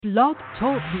Blog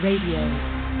Talk Radio.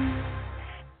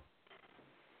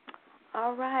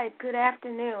 All right, good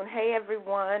afternoon. Hey,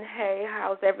 everyone. Hey,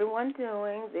 how's everyone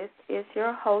doing? This is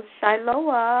your host,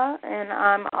 Shiloah, and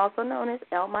I'm also known as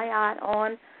El Mayat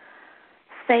on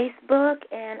Facebook,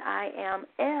 and I am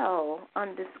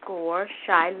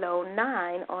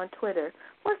L_Shiloh9 on Twitter.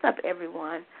 What's up,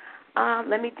 everyone?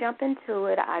 Let me jump into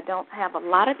it. I don't have a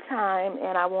lot of time,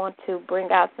 and I want to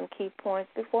bring out some key points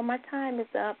before my time is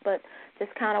up, but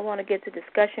just kind of want to get the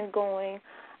discussion going.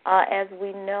 As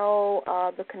we know,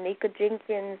 the Keneka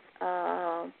Jenkins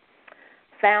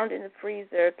found in the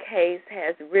freezer case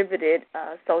has riveted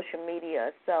social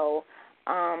media. So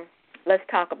let's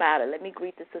talk about it. Let me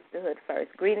greet the sisterhood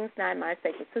first. Greetings, Nine My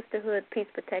Sacred Sisterhood, peace,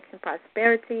 protection,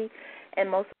 prosperity, and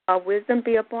most of all, wisdom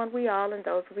be upon we all and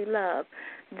those we love.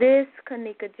 This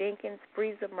Keneka Jenkins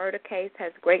freezer murder case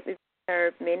has greatly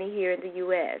disturbed many here in the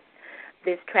U.S.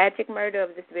 This tragic murder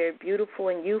of this very beautiful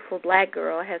and youthful black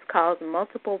girl has caused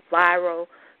multiple viral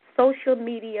social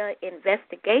media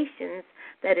investigations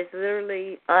that is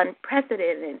literally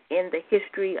unprecedented in the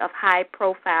history of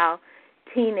high-profile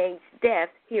teenage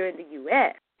deaths here in the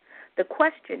U.S. The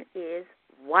question is,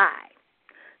 why?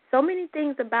 So many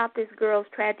things about this girl's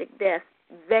tragic death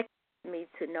vexed me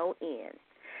to no end.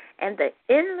 And the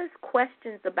endless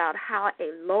questions about how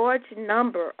a large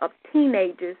number of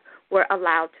teenagers were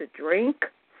allowed to drink,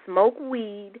 smoke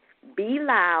weed, be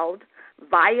loud,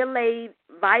 violate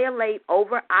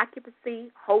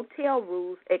over-occupancy, hotel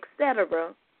rules,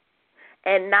 etc.,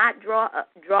 and not draw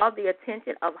the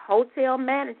attention of hotel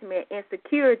management and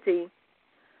security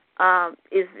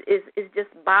is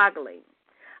just boggling.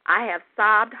 I have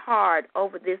sobbed hard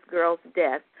over this girl's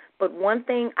death, but one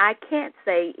thing I can't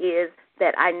say is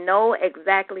that I know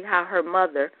exactly how her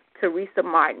mother, Teresa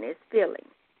Martin, is feeling.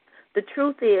 The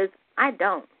truth is, I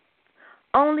don't.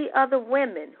 Only other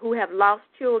women who have lost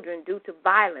children due to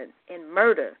violence and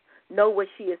murder know what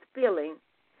she is feeling,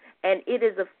 and it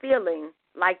is a feeling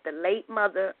like the late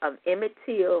mother of Emmett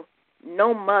Till,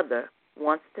 no mother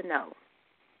wants to know.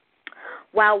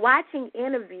 While watching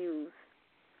interviews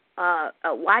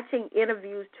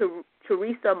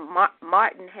Teresa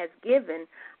Martin has given,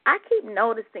 I keep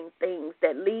noticing things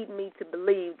that lead me to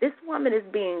believe this woman is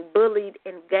being bullied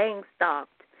and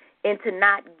gang-stalked into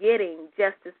not getting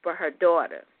justice for her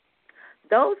daughter.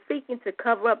 Those seeking to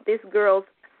cover up this girl's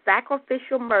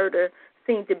sacrificial murder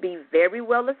seem to be very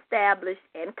well established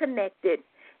and connected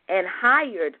and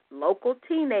hired local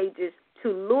teenagers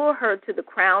to lure her to the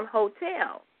Crown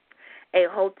Hotel, a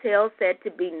hotel said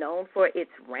to be known for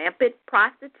its rampant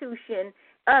prostitution,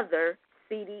 other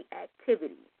seedy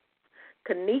activity.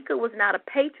 Keneka was not a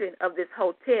patron of this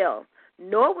hotel,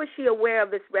 nor was she aware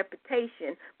of its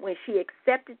reputation when she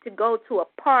accepted to go to a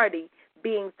party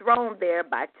being thrown there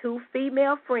by two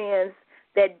female friends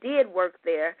that did work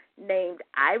there named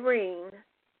Irene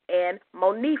and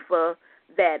Monifa,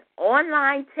 that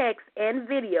online texts and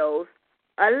videos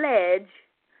allege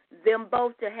them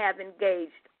both to have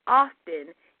engaged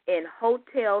often in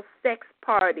hotel sex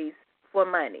parties for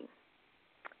money.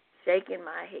 Shaking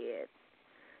my head.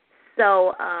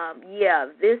 So,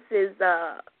 this is,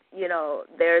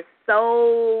 there's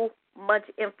so much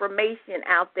information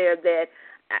out there that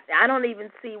I don't even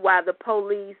see why the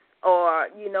police or,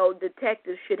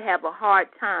 detectives should have a hard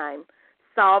time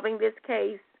solving this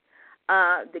case.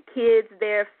 The kids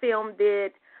there filmed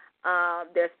it.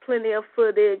 There's plenty of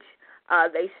footage.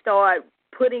 They start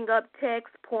putting up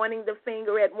text, pointing the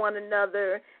finger at one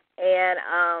another, and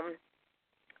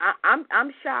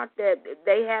I'm shocked that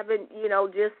they haven't,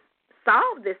 just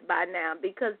solved this by now,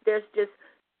 because there's just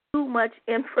too much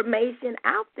information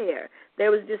out there. There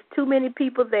was just too many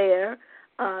people there,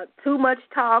 too much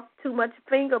talk, too much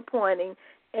finger pointing,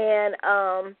 and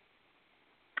I'm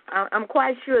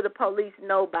quite sure the police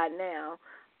know by now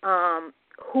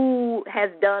who has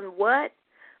done what,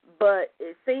 but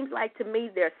it seems like to me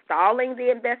they're stalling the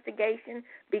investigation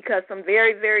because some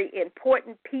very, very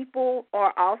important people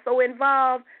are also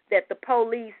involved that the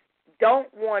police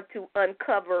don't want to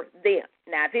uncover them.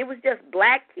 Now, if it was just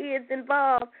black kids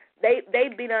involved,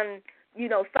 they'd be done,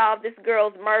 solved this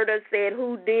girl's murder, said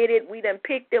who did it, we done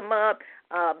picked them up,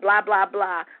 blah, blah,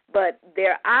 blah. But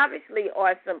there obviously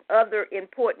are some other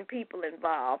important people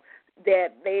involved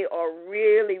that they are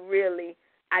really, really,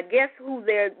 I guess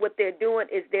what they're doing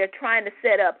is they're trying to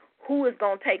set up who is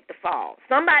going to take the fall.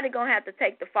 Somebody going to have to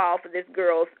take the fall for this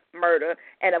girl's murder,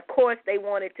 and of course they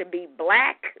want it to be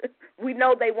black. We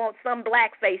know they want some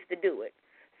blackface to do it.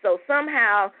 So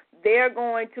somehow they're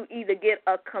going to either get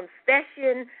a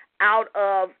confession out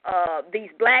of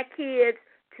these black kids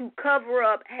to cover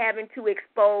up having to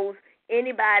expose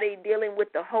anybody dealing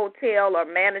with the hotel or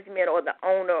management or the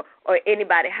owner or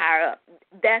anybody higher up.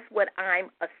 That's what I'm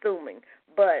assuming.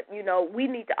 But, we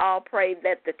need to all pray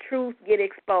that the truth get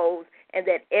exposed and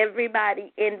that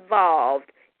everybody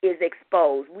involved is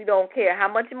exposed. We don't care how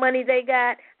much money they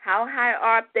got, how high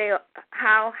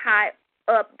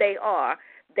up they are.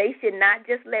 They should not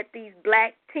just let these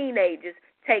black teenagers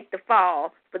take the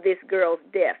fall for this girl's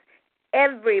death.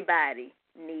 Everybody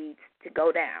needs to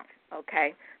go down,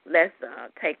 okay? Let's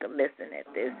take a listen at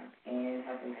this. And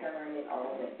have been covering it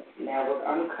all day. Now we've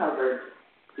uncovered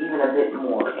even a bit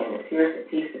more, and it appears to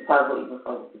piece the puzzle even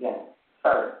further together.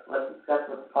 First, let's discuss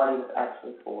what the party was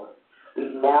actually for.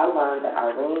 We've now learned that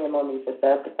Irene and Monisha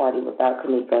set up the party without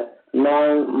Keneka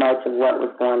knowing much of what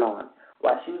was going on.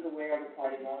 While she was aware of the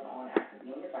party going on after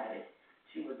being invited,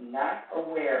 she was not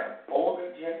aware of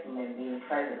older gentlemen being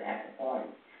present at the party.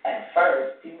 At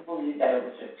first, people believed that it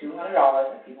was just $200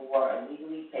 and people were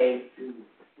illegally paid to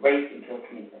race and kill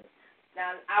Keneka.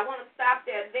 Now, I want to stop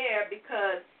there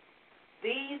because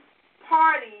these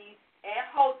parties at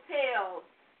hotels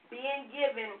being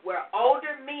given where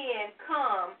older men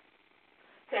come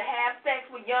to have sex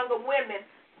with younger women,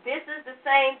 this is the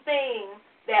same thing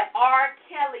that R.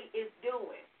 Kelly is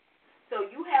doing. So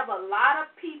you have a lot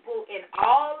of people in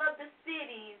all of the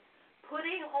cities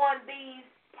putting on these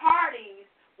parties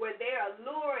where they're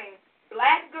alluring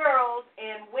black girls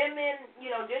and women,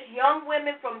 just young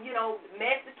women from,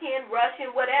 Mexican,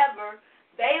 Russian, whatever.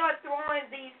 They are throwing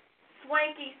these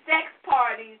swanky sex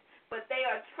parties, but they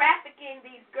are trafficking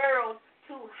these girls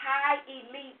to high,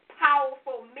 elite,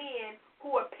 powerful men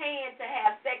who are paying to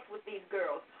have sex with these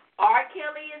girls. R.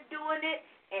 Kelly is doing it,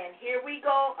 and here we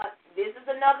go. This is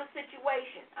another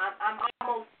situation. I'm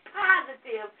almost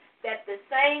positive that the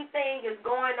same thing is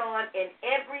going on in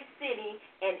every city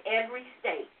and every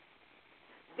state.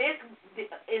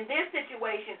 In this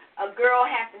situation, a girl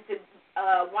happened to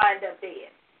wind up dead.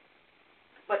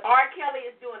 But R. Kelly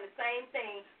is doing the same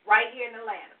thing right here in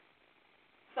Atlanta.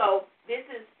 So this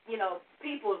is,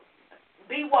 people,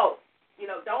 be woke.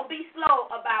 Don't be slow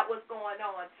about what's going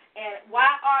on. And why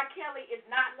R. Kelly is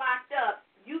not locked up,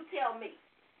 you tell me.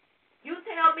 You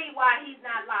tell me why he's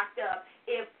not locked up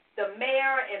if the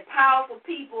mayor and powerful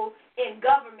people in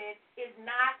government is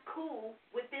not cool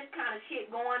with this kind of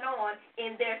shit going on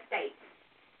in their states.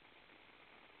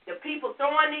 The people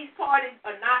throwing these parties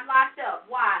are not locked up.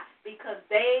 Why? Because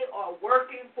they are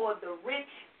working for the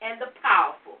rich and the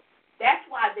powerful. That's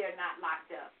why they're not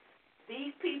locked up.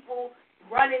 These people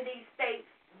running these states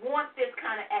want this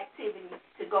kind of activity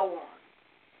to go on.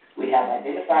 We have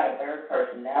identified a third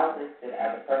person now listed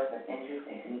as a person of interest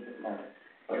in Keneka's murder.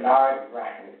 Bernard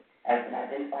Bradley has been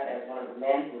identified as one of the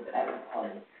men who was at the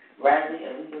party. Bradley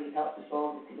illegally helped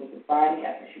dispose of Keneka's body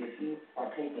after she refused to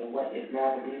partake in what is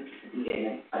now believed to be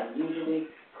an unusually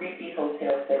creepy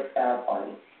hotel sex-style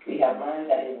party. We have learned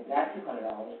that it was not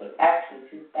 $200, but actually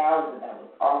 $2,000 that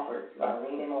was offered to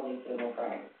Irene and Monisha and their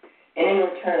friends. And in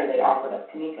return, they offered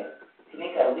up Keneka.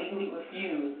 Keneka illegally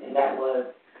refused, and that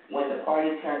was when the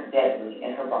party turned deadly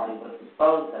and her body was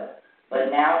disposed of.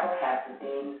 But now, perhaps, it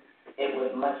seems it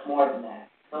was much more than that.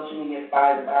 Social media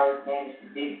spies of ours managed to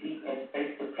dig deep into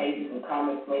Facebook pages and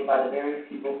comments made by the various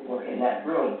people who were in that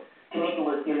room. Keneka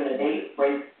was given a date,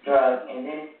 break, drug, and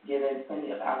then given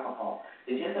plenty of alcohol.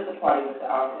 The gist of the party was to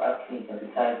offer up Keneka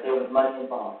because there was money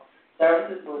involved.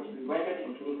 Services were to be rendered,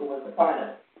 and Keneka was a part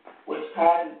of it, which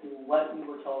ties into what we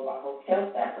were told by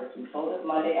hotel staffers who told us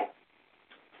Monday.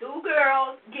 Two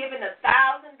girls given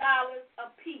 $1,000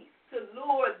 apiece to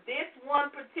lure this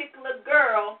one particular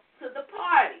girl to the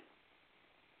party.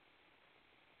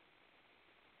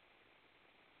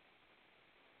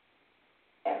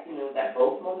 Afternoon that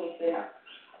both Monisha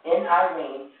and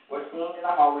Irene were seen in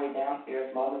the hallway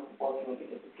downstairs moments before Keneka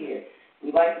disappeared.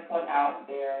 We'd like to point out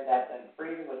there that the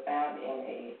freezer was found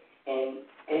in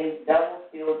a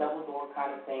double-steel, double-door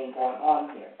kind of thing going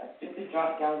on here. A stupid,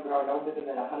 drunk young girl no bigger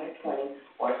than 120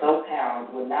 or so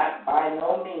pounds would not by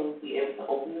no means be able to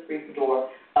open the freezer door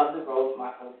of the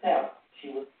Rosemont Hotel. She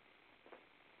was...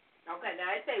 Okay, now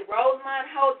it say Rosemont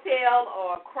Hotel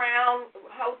or Crown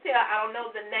Hotel. I don't know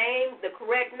the name, the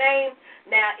correct name.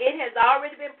 Now, it has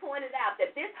already been pointed out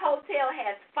that this hotel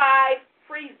has 5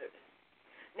 freezers.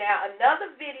 Now,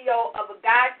 another video of a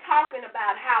guy talking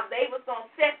about how they was going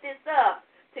to set this up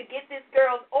to get this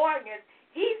girl's organs,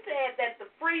 he said that the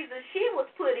freezer she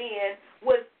was put in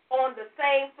was on the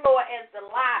same floor as the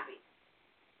lobby.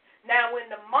 Now, when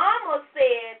the mama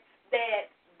said that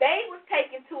they was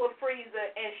taken to a freezer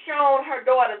and shown her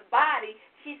daughter's body,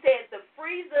 she said the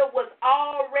freezer was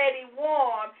already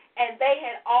warm and they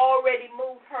had already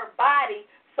moved her body,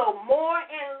 so more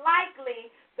than likely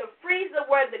the freezer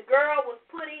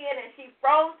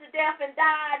left and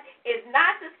died is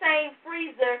not the same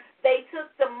freezer they took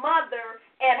the mother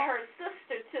and her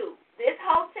sister to. This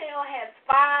hotel has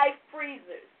 5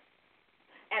 freezers,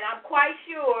 and I'm quite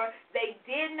sure they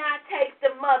did not take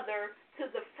the mother to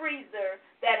the freezer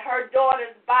that her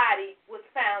daughter's body was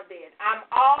found in. I'm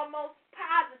almost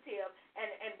positive,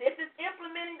 and this is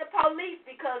implementing the police,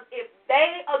 because if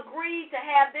they agreed to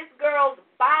have this girl's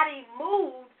body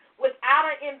moved without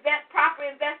a proper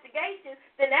investigation,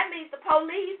 then that means the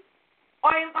police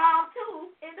are involved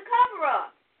too in the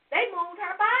cover-up. They moved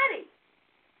her body.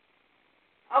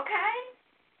 Okay?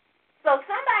 So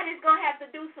somebody's going to have to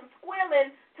do some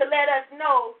squilling to let us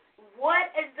know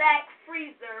what exact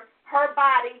freezer her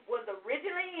body was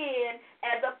originally in,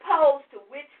 as opposed to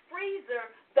which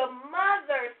freezer the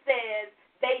mother says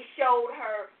they showed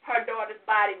her daughter's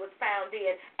body was found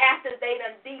in after they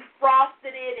done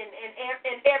defrosted it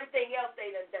and everything else they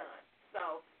done.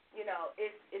 So,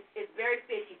 it's very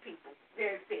fishy, people.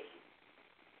 Very fishy.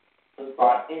 Was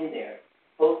brought in there.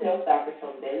 Hotel staffers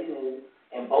told the Daily News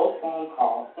in both phone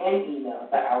calls and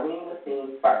emails that Irene was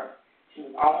seen first. She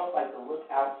was almost like the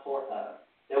lookout for us.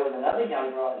 There was another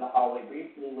young girl in the hallway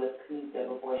briefly with Keneka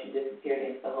before she disappeared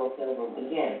into the hotel room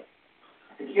again.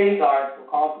 Security guards were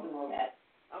called to the room at...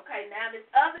 Okay, now this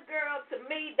other girl, to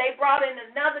me, they brought in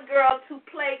another girl to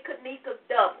play Keneka's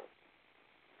double.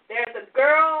 There's a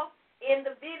girl in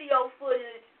the video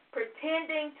footage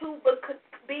pretending to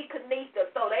be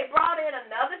Keneka. So they brought in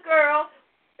another girl,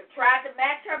 tried to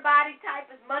match her body type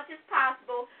as much as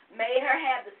possible, made her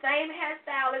have the same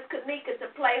hairstyle as Keneka to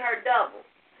play her double.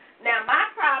 Now, my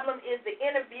problem is the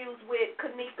interviews with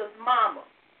Keneka's mama.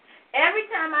 Every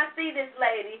time I see this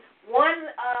lady, one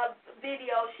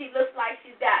video, she looks like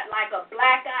she's got like a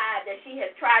black eye that she has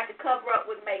tried to cover up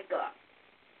with makeup.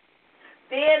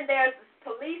 Then there's this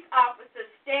police officer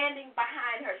standing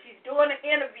behind her. She's doing an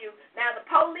interview. Now, the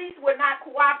police were not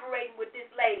cooperating with this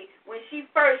lady when she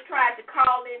first tried to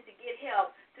call in to get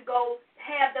help, to go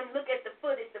have them look at the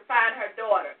footage to find her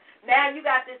daughter. Now you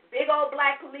got this big old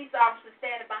black police officer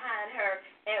standing behind her,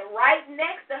 and right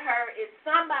next to her is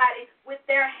somebody with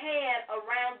their hand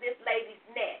around this lady's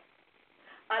neck.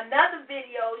 Another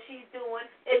video she's doing,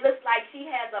 it looks like she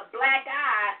has a black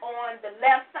eye on the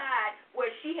left side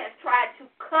where she has tried to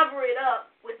cover it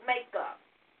up with makeup.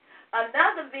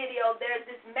 Another video, there's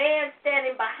this man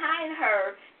standing behind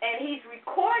her, and he's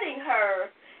recording her,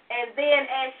 and then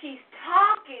as she's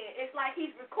talking, it's like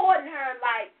he's recording her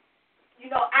like,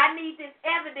 I need this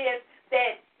evidence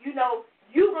that, you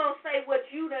going to say what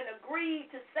you done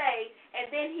agreed to say, and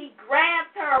then he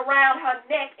grabs her around her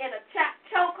neck in a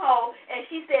chokehold, and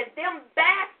she says, them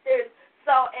bastards.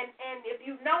 So, and if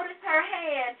you notice her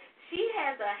hand, she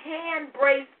has a hand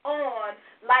brace on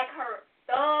like her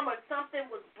thumb or something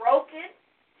was broken.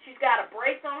 She's got a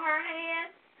brace on her hand.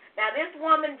 Now, this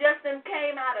woman just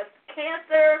came out of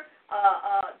cancer,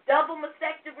 double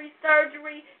mastectomy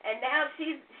surgery, and now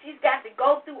she's got to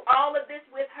go through all of this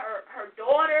with her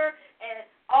daughter and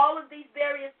all of these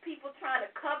various people trying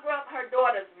to cover up her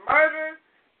daughter's murder.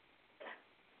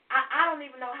 I don't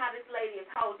even know how this lady is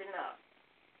holding up.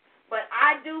 But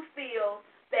I do feel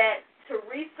that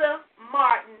Teresa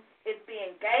Martin is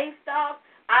being gang stalked.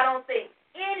 I don't think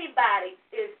anybody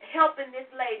is helping this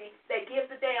lady that gives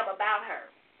a damn about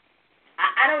her.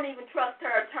 I don't even trust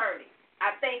her attorneys.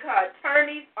 I think her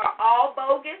attorneys are all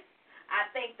bogus. I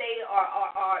think they are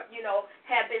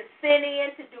have been sent in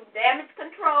to do damage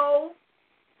control.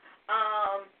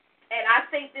 And I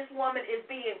think this woman is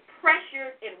being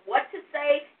pressured in what to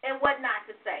say and what not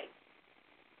to say.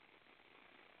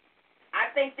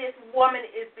 I think this woman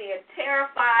is being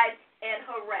terrified and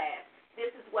harassed.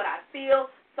 This is what I feel.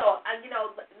 So,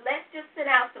 let's just send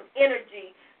out some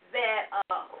energy that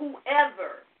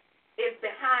whoever is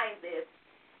behind this,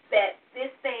 that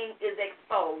this thing is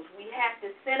exposed. We have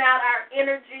to send out our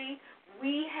energy.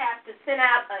 We have to send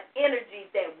out an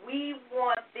energy that we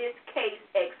want this case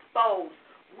exposed.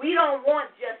 We don't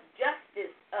want just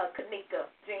justice,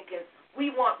 Keneka Jenkins. We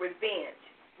want revenge.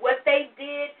 What they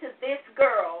did to this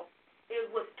girl, it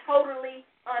was totally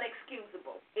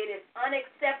unexcusable. It is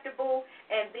unacceptable,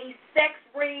 and these sex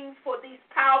rings for these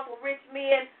powerful rich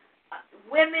men,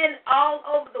 women all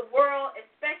over the world,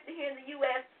 especially here in the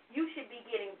U.S., you should be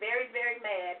getting very, very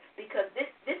mad, because this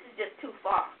is just too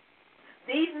far.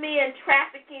 These men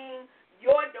trafficking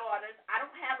your daughters, I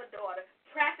don't have a daughter,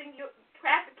 trafficking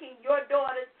your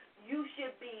daughters, you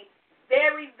should be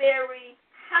very, very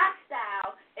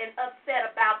hostile and upset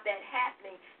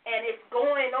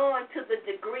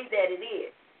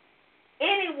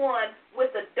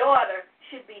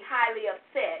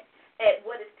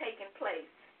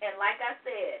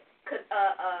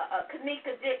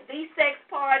these sex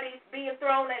parties being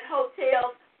thrown at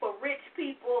hotels for rich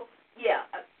people, yeah,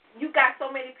 you got so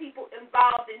many people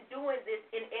involved in doing this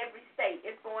in every state.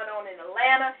 It's going on in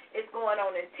Atlanta. It's going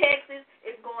on in Texas.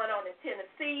 It's going on in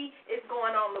Tennessee. It's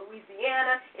going on in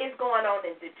Louisiana. It's going on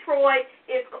in Detroit.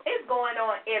 It's going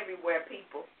on everywhere,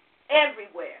 people.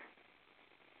 Everywhere.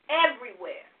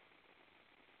 Everywhere.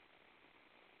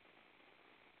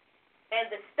 And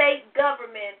the state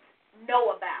governments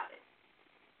know about it.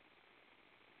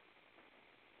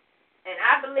 And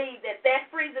I believe that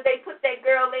freezer they put that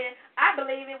girl in, I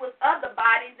believe it was other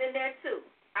bodies in there too.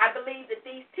 I believe that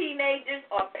these teenagers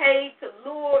are paid to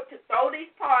throw these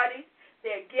parties.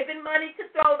 They're giving money to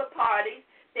throw the parties.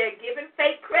 They're giving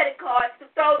fake credit cards to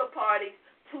throw the parties,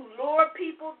 to lure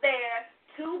people there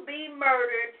to be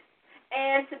murdered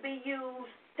and to be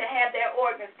used to have their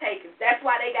organs taken. That's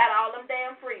why they got all them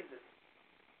damn freezers.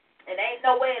 And ain't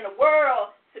nowhere in the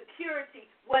world security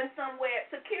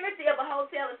of a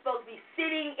hotel is supposed to be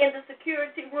sitting in the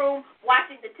security room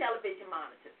watching the television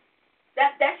monitors.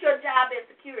 That's your job as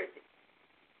security.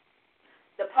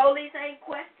 The police ain't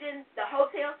questioned the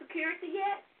hotel security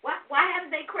yet. Why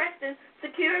haven't they questioned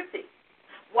security?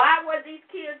 Why were these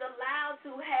kids allowed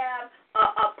to have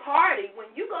a party?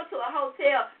 When you go to a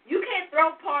hotel, you can't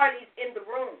throw parties in the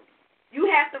rooms. You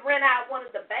have to rent out one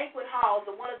of the banquet halls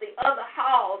or one of the other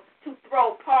halls to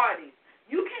throw parties.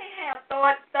 You can't have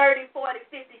 30, 40,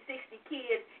 50, 60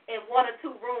 kids in one or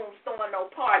two rooms throwing no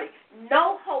party.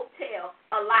 No hotel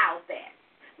allows that,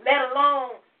 let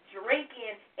alone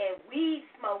drinking and weed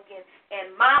smoking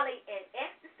and Molly and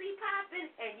ecstasy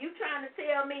popping, and you trying to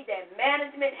tell me that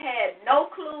management had no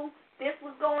clue this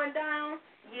was going down?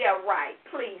 Yeah, right.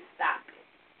 Please stop it.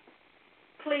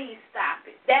 Please stop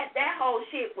it. That whole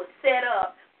shit was set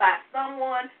up by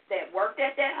someone that worked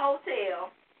at that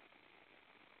hotel.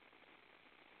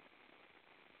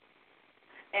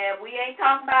 And we ain't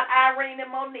talking about Irene and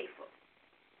Monifa.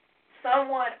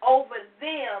 Someone over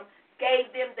them gave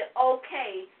them the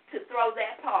okay to throw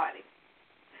that party.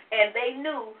 And they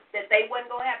knew that they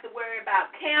wasn't going to have to worry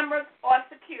about cameras or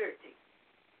security.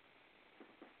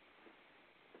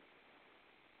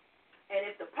 And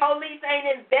if the police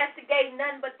ain't investigating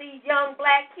nothing but these young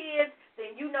black kids,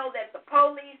 then you know that the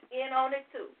police in on it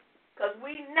too. Because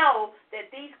we know that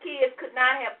these kids could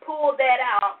not have pulled that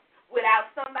out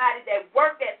without somebody that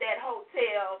worked at that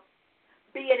hotel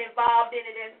being involved in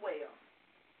it as well.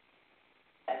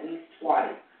 At least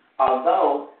twice.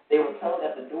 Although they were told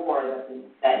at the door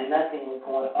that nothing was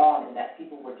going on and that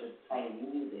people were just playing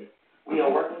music. We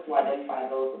are working to identify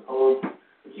those supposed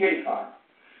security guards.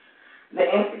 The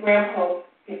Instagram post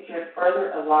picture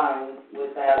further aligns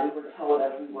with that we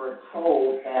were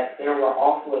told that there were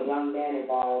also a young man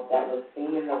involved that was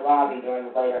seen in the lobby during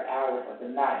the later hours of the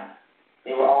night.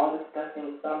 They were all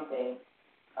discussing something.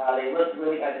 They looked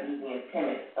really uneasy and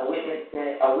timid. A witness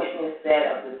said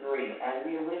of the three, as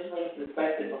we originally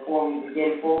suspected before we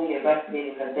began fully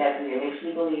investigating the death, we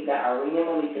initially believed that Irene and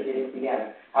Monica did it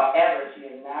together. However, she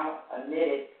has now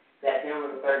admitted that there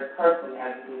was a third person,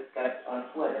 as we discussed on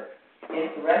Twitter.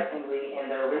 Interestingly, in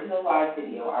the original live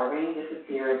video, Irene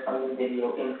disappeared from the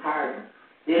video entirely.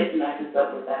 This matches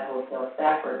up with that hotel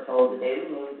staffer told the Daily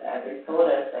News as they told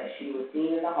us that she was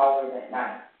seen in the hallway that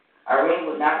night. Irene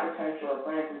would not return to her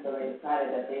friends until they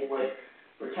decided that they would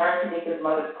return Keneka's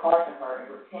mother's car to her and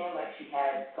pretend like she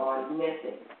had gone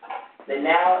missing. The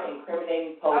now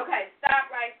incriminating post... Okay, stop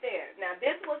right there. Now,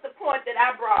 this was the point that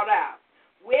I brought out.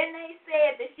 When they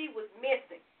said that she was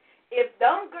missing, if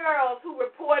them girls who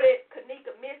reported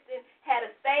Keneka missing had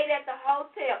stayed at the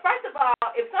hotel, first of all,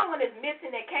 if someone is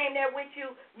missing and came there with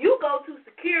you, you go to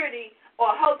security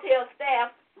or hotel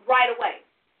staff right away.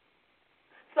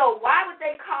 So why would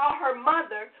they call her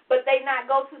mother, but they not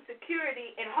go to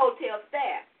security and hotel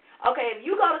staff? Okay, if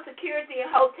you go to security and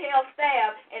hotel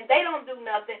staff and they don't do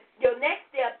nothing, your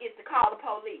next step is to call the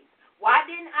police. Why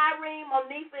didn't Irene,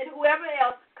 Monifa, and whoever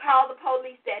else call the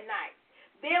police that night?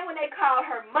 Then when they called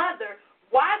her mother,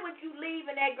 why would you leave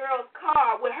in that girl's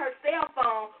car with her cell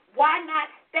phone? Why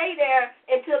not stay there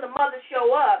until the mother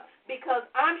show up? Because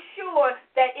I'm sure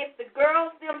that if the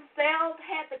girls themselves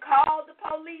had to call the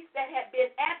police that had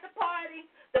been at the party,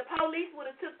 the police would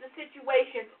have took the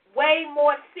situation way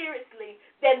more seriously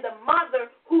than the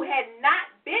mother who had not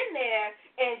been there.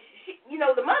 And she,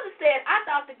 the mother said, I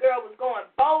thought the girl was going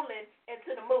bowling and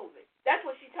to the movie. That's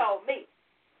what she told me.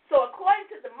 So according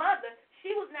to the mother,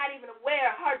 she was not even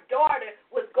aware her daughter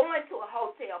was going to a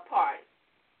hotel party.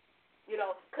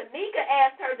 Keneka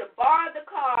asked her to borrow the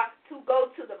car to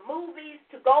go to the movies,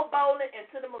 to go bowling, and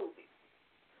to the movies.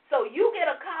 So you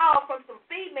get a call from some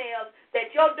females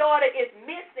that your daughter is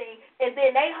missing, and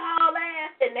then they haul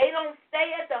ass and they don't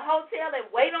stay at the hotel and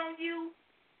wait on you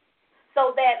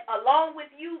so that along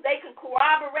with you they can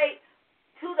corroborate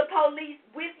to the police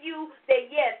with you that,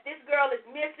 yes, this girl is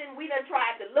missing. We done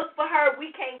tried to look for her. We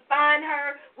can't find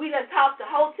her. We done talked to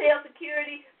hotel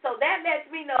security. So that lets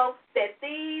me know that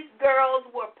these girls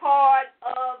were part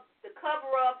of the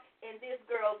cover-up in this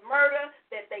girl's murder,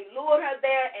 that they lured her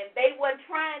there, and they weren't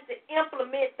trying to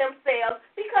implement themselves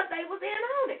because they was in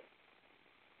on it.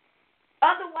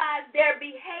 Otherwise, their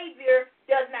behavior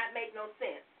does not make no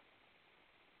sense.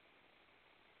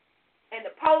 And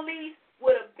the police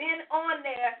would have been on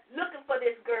there looking for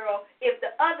this girl if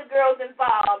the other girls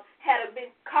involved had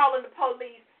been calling the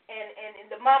police and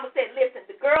the mama said, listen,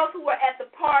 the girls who were at the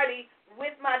party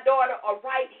with my daughter are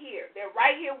right here. They're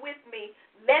right here with me.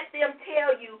 Let them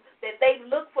tell you that they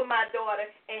looked for my daughter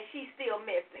and she's still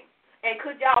missing. And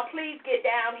could y'all please get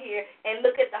down here and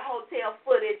look at the hotel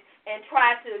footage and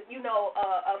try to,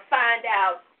 find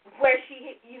out where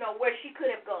she could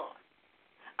have gone.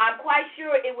 I'm quite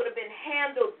sure it would have been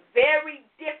handled very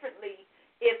differently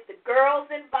if the girls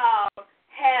involved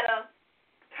had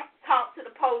talked to the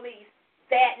police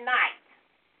that night.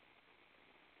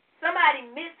 Somebody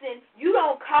missing, you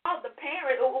don't call the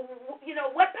parent.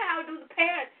 What power do the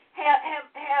parents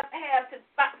have to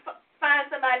find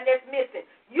somebody that's missing?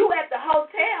 You at the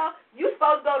hotel, you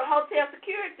supposed to go to hotel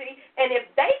security, and if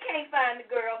they can't find the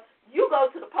girl, you go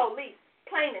to the police,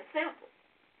 plain and simple.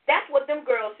 That's what them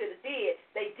girls should have did.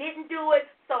 They didn't do it,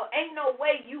 so ain't no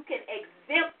way you can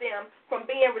exempt them from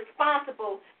being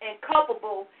responsible and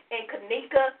culpable in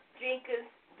Keneka Jenkins'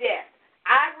 death.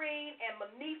 Irene and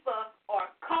Manifa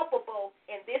are culpable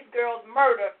in this girl's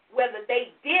murder, whether they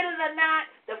did it or not.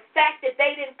 The fact that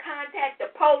they didn't contact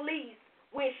the police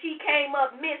when she came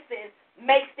up missing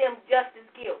makes them just as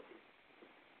guilty.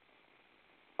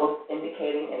 Both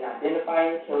indicating and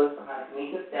identifying the killers behind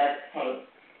Keneka's death paint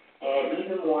and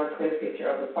even more clear picture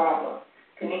of the problem.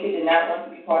 Keneka did not want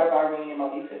to be part of Irene and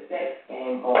Monifa's sex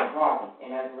game going wrong,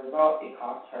 and as a result, it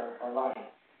cost her life.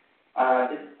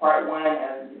 This is part one,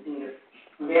 as we continue to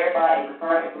verify and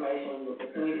confirm information with the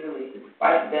community releases.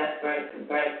 Despite the death threats and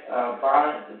threats of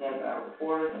violence against our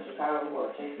reporters in Chicago who are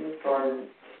chasing the story,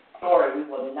 we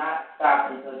will not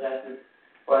stop until justice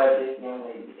for this young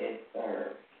lady is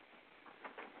served.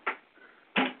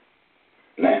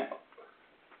 Now,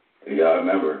 if y'all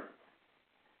remember,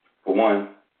 for one,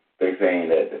 they're saying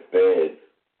that the feds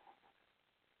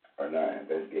are not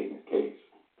investigating this case.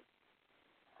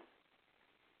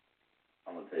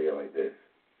 I'm going to tell you like this.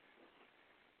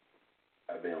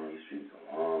 I've been on these streets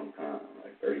a long time,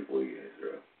 like 34 years,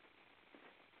 bro.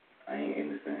 I ain't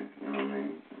innocent, you know what I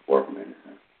mean? I'm far from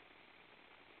innocent.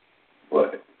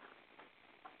 But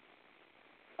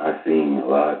I've seen a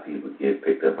lot of people get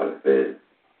picked up by the feds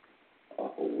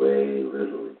off of way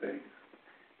little things.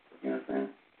 You know what I'm saying?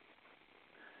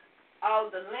 Oh,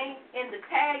 the link in the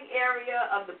tag area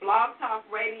of the Blog Talk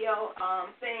Radio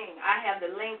thing, I have the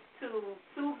link to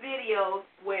 2 videos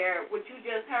where what you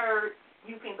just heard,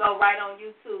 you can go right on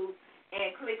YouTube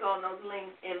and click on those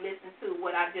links and listen to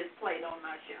what I just played on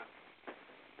my show.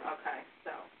 Okay,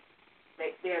 so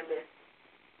they're listed.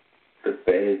 The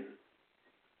feds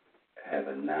have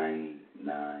a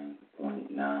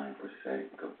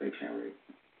 99.9% conviction rate.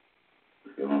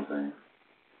 You feel what I'm saying?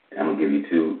 And I'm going to give you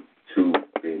two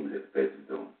things that the feds is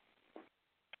doing.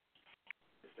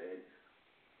 The feds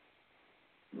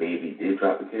maybe did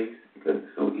drop the case because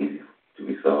it's so easy to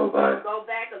be solved by. Go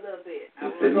back a little bit. I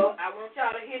want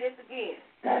y'all to hear this again.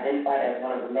 Identified as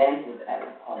one of the men who was at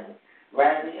the party.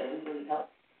 Bradley illegally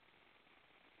helped.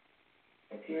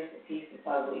 It appears that peace and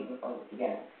puzzle even further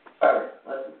together. First,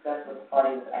 let's discuss what the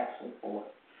party was actually for.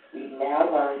 We've now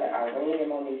learned that Irene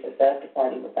and Monifa set up the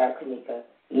party without Keneka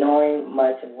knowing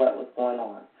much of what was going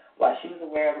on. While she was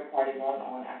aware of the party going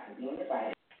on after being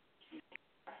invited, she was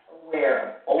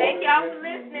aware of Thank y'all for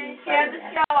listening. Share the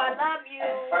show. I love you.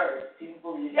 At first,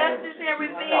 people believed Justice and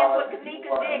revenge for Keneka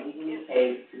Jenkins.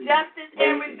 Justice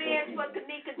and revenge for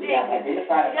Keneka Jenkins.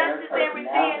 Justice and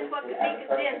revenge for Keneka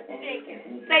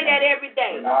Jenkins. Say that every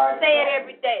day. Say it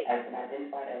every day.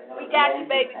 We got you,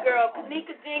 baby girl.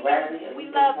 Keneka Jenkins,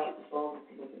 we love you.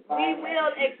 We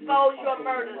will expose your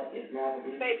murder,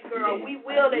 baby girl. We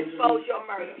will expose your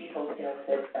murder. We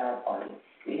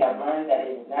have learned that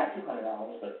it was not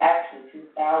 $200, but actually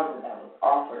 $2,000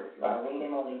 offered to Irene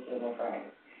and Monifa and their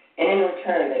friends. And in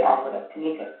return, they offered up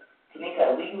Keneka.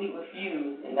 Keneka illegally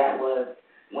refused, and that was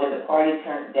when the party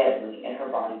turned deadly and her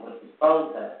body was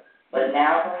disposed of. But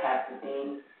now, perhaps,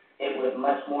 it was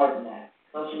much more than that.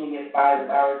 Social media spies of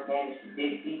ours managed to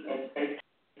dig deep into space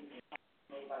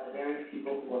made by the very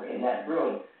people who were in that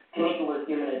room. Keneka was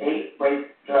given a date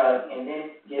break drug and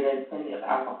then given plenty of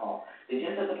alcohol. The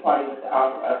gist of the party was to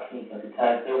offer up Keneka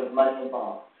because there was money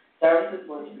involved. Services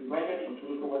were to be rendered and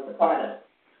Keneka was the product,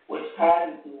 which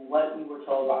ties into what we were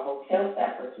told by hotel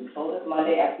staffers who told us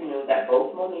Monday afternoon that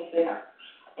both Monisha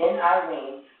and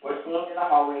Irene were seen in the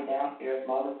hallway downstairs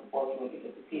moments before Keneka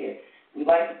disappeared. We'd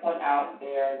like to point out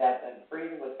there that the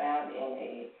freezer was found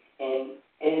in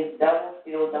a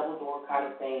double-steel, double-door kind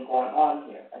of thing going on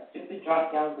here. A stupid,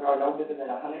 drunk young girl no bigger than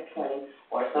 120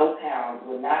 or so pounds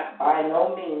would not by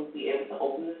no means be able to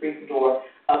open the freezer door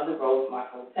of the Rosemont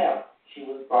Hotel. She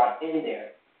was brought in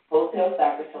there. Hotel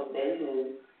staffers told Daily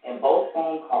News in both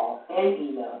phone calls and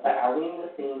emails that Irene was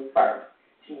seen first.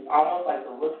 She was almost like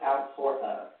the lookout sort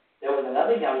of. There was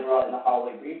another young girl in the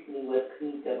hallway briefly with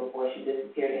Keneka before she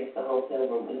disappeared into the hotel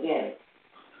room again.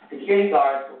 Security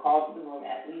guards were called to the room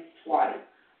at least twice,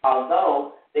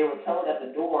 although they were told at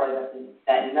the door that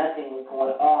nothing was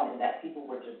going on and that people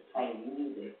were just playing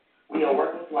music. We are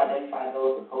working to identify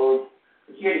those supposed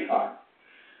security guards.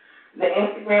 The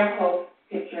Instagram post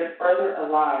pictures further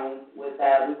align with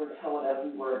that we were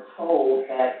told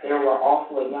that there were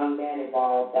also a young man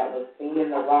involved that was seen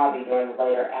in the lobby during the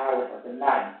later hours of the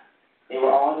night. They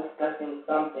were all discussing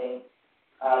something.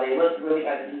 They looked really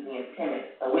uneasy and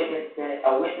timid. A witness said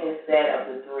of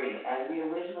the three, as we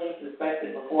originally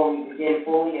suspected before we began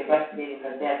fully investigating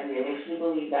her death, we initially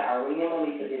believed that Irene and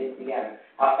Monisha did it together.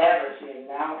 However, she has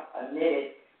now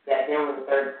admitted that there was a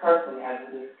third person, as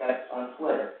we discussed on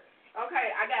Twitter.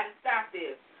 Okay, I got to stop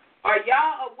this. Are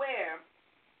y'all aware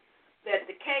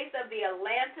that the case of the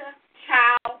Atlanta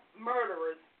child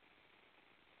murderers,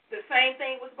 the same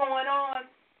thing was going on?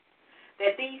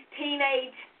 That these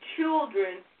teenage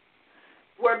children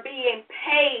were being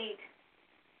paid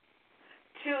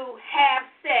to have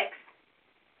sex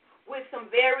with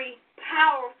some very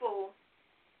powerful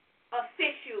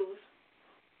officials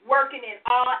working in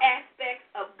all aspects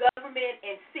of government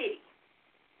and city.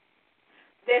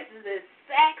 This is the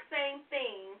exact same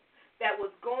thing that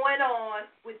was going on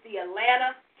with the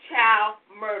Atlanta child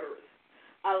murderers.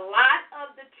 A lot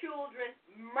of the children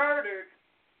murdered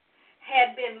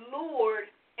had been lured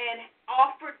and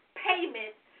offered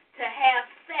payment to have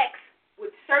sex with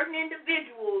certain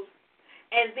individuals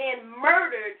and then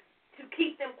murdered to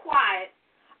keep them quiet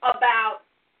about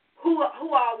who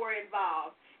all were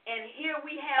involved. And here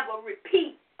we have a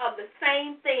repeat of the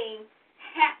same thing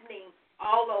happening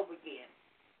all over again.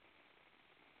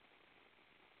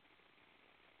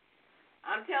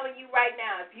 I'm telling you right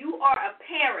now, if you are a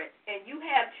parent and you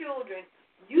have children,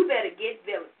 you better get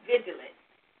vigilant.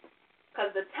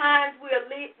 Because the times we're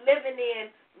living in,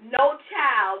 no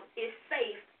child is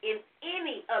safe in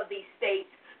any of these states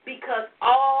because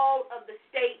all of the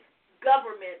state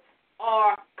governments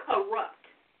are corrupt.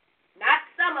 Not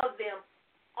some of them,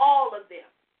 all of them.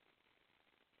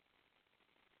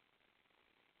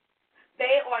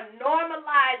 They are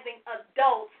normalizing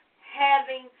adults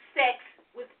having sex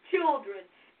with children,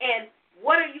 and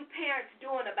what are you parents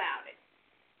doing about it?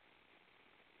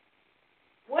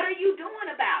 What are you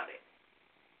doing about it?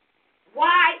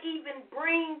 Why even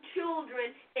bring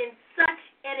children in such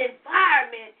an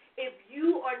environment if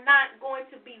you are not going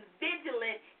to be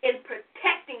vigilant in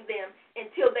protecting them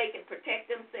until they can protect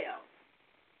themselves?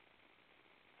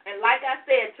 And like I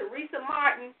said, Teresa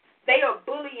Martin, they are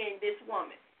bullying this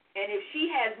woman. And if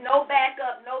she has no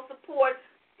backup, no support,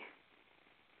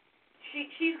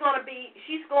 she's going to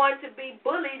be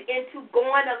bullied into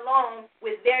going along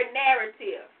with their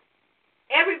narrative.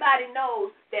 Everybody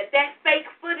knows that fake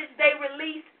footage they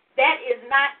released, that is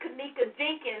not Keneka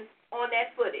Jenkins on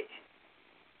that footage.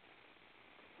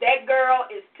 That girl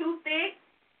is too thick.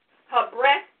 Her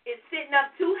breast is sitting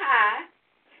up too high.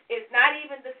 It's not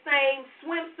even the same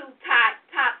swimsuit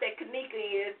top that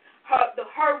Keneka is.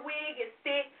 Her wig is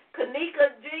thick.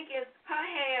 Keneka Jenkins, her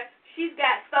hair, she's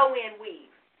got sew-in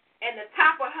weave. And the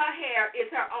top of her hair is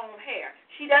her own hair.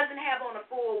 She doesn't have on a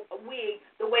full wig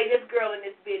the way this girl in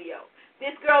this video.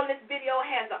 This girl in this video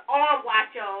has an arm watch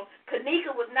on.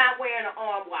 Keneka was not wearing an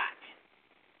arm watch.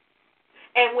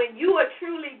 And when you are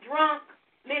truly drunk,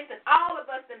 listen, all of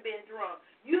us have been drunk.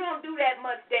 You don't do that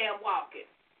much damn walking.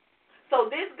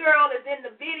 So this girl is in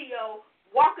the video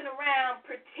walking around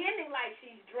pretending like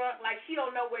she's drunk, like she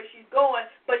don't know where she's going,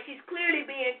 but she's clearly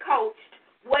being coached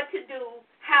what to do,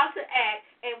 how to act,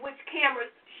 and which cameras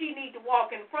she needs to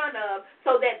walk in front of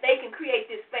so that they can create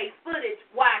this fake footage.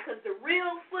 Why? Because the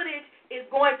real footage is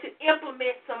going to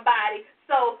implement somebody.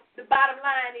 So the bottom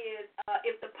line is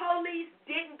if the police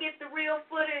didn't get the real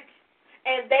footage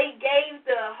and they gave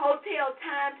the hotel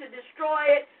time to destroy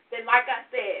it, then like I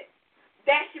said,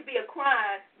 that should be a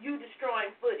crime, you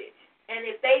destroying footage. And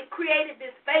if they created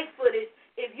this fake footage,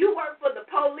 if you work for the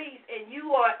police and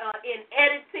you are in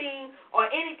editing or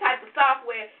any type of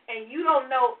software and you don't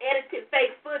know edited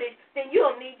fake footage, then you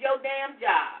don't need your damn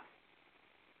job.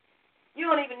 You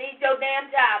don't even need your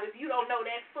damn job if you don't know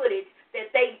that footage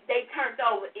that they turned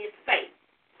over is fake.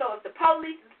 So if the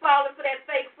police is falling for that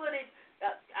fake footage,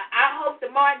 I hope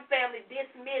the Martin family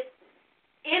dismissed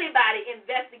anybody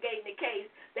investigating the case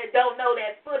that don't know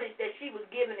that footage that she was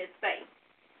given is fake.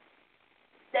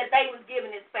 That they was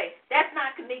giving his face. That's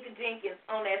not Keneka Jenkins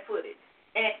on that footage.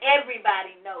 And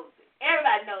everybody knows it.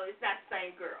 Everybody knows it's not the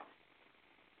same girl.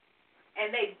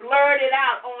 And they blurred it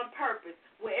out on purpose.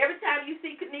 Where every time you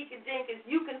see Keneka Jenkins,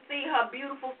 you can see her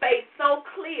beautiful face so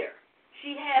clear.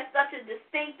 She has such a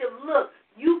distinctive look.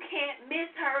 You can't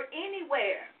miss her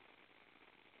anywhere.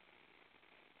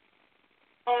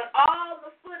 On all the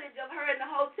footage of her in the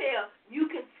hotel, you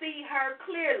can see her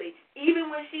clearly. Even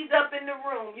when she's up in the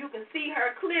room, you can see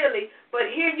her clearly.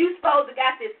 But here you supposed to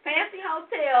got this fancy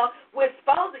hotel with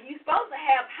you supposed to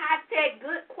have high-tech,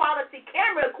 good quality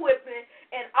camera equipment,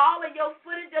 and all of your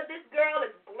footage of this girl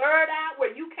is blurred out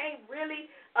where you can't really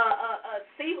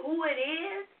see who it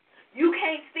is. You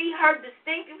can't see her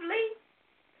distinctively.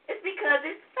 It's because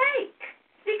it's fake.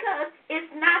 It's because it's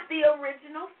not the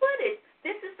original footage.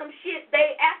 This is some shit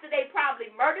after they probably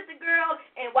murdered the girl,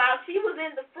 and while she was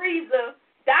in the freezer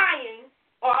dying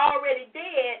or already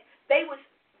dead, they was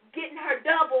getting her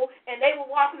double, and they were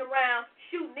walking around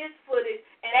shooting this footage,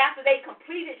 and after they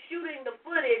completed shooting the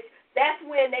footage, that's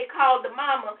when they called the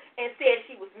mama and said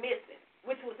she was missing,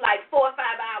 which was like 4 or 5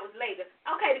 hours later.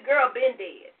 Okay, the girl been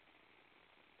dead.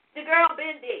 The girl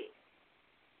been dead.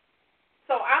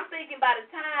 So I'm thinking by the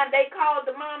time they called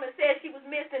the mom and said she was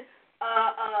missing,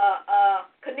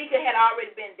 Keneka had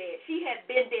already been dead. She had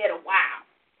been dead a while.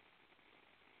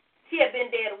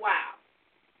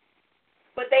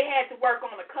 But they had to work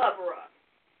on a cover-up.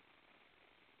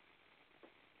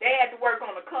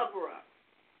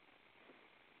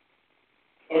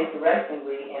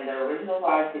 Interestingly, in the original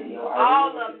live video, all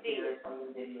of them did from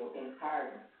the video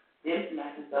entirely. This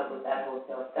matches up with that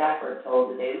hotel staffer told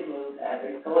the Daily News as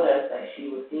they told us that she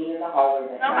was seen in the hallway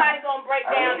that Somebody night. gonna break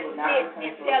down and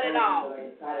tell it all.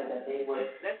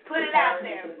 Let's put it out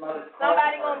there.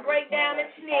 Somebody gonna break down the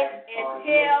snitch and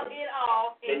tell it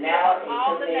all and give them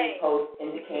all the names.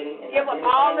 Give them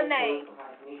all the names.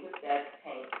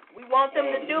 We want them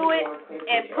to do it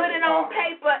and put it on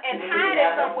paper and hide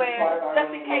it somewhere just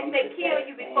in case they kill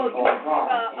you before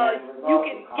you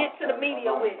can get to the media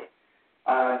with it.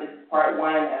 This is part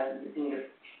one. As we continue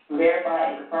to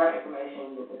verify and confirm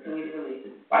information, we will continue to release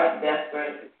it despite death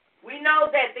threats. We know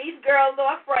that these girls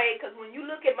are afraid because when you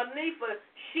look at Manifa,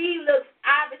 she looks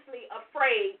obviously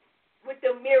afraid with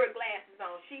the mirror glasses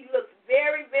on. She looks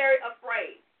very, very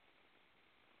afraid.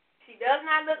 She does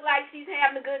not look like she's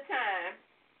having a good time.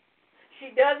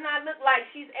 She does not look like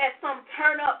she's at some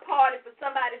turn-up party for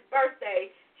somebody's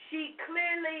birthday. She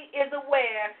clearly is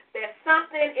aware that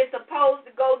something is supposed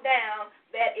to go down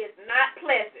that is not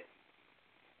pleasant.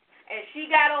 And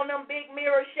she got on them big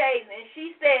mirror shades, and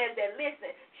she says that,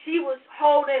 listen, she was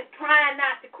trying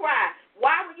not to cry.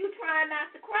 Why were you trying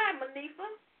not to cry, Manifa?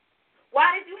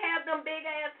 Why did you have them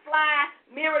big-ass fly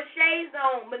mirror shades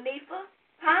on, Manifa?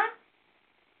 Huh?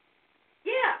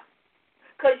 Yeah.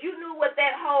 Because you knew what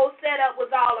that whole setup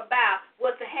was all about,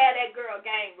 was to have that girl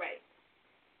gang raped.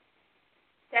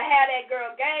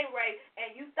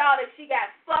 And you thought if she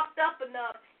got fucked up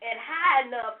enough and high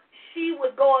enough, she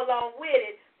would go along with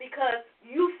it because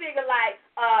you figure like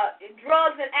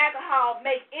drugs and alcohol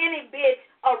make any bitch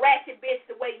a ratchet bitch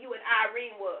the way you and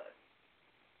Irene was.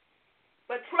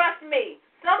 But trust me,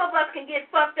 some of us can get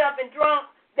fucked up and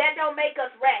drunk. That don't make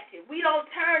us ratchet. We don't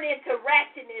turn into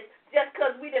ratchetness just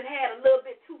because we done had a little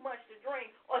bit too much to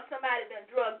drink or somebody done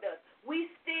drugged us. We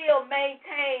still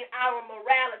maintain our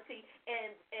morality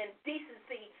and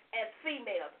decency as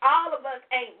females. All of us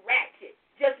ain't ratchet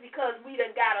just because we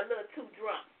done got a little too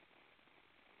drunk.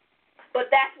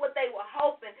 But that's what they were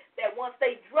hoping, that once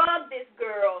they drugged this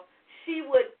girl, it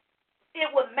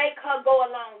would make her go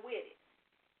along with it.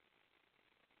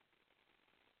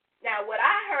 Now, what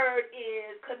I heard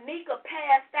is Keneka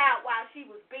passed out while she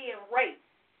was being raped.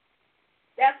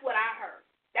 That's what I heard.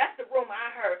 That's the rumor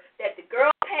I heard, that the girl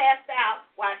passed out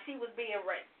while she was being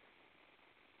raped.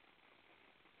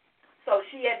 So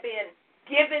she had been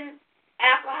given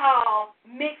alcohol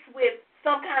mixed with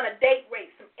some kind of date rape,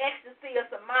 some ecstasy or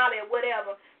some Molly or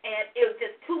whatever, and it was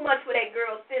just too much for that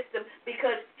girl's system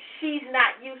because she's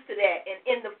not used to that. And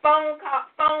in the phone call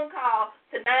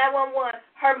to 911,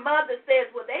 her mother says,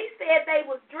 well, they said they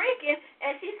was drinking,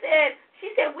 and she said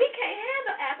we can't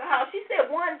handle alcohol. She said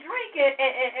one drinking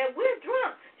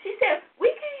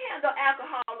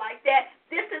like that.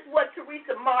 This is what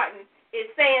Teresa Martin is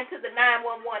saying to the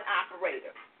 911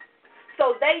 operator.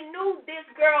 So they knew this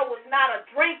girl was not a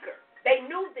drinker. They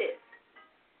knew this.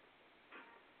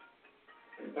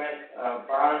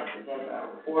 Violence against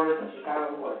reporters in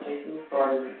Chicago who are chasing the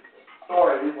story.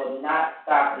 We will not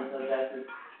stop until justice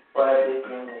for this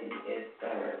young lady is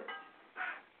served.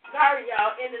 Sorry,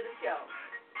 y'all. End of the show.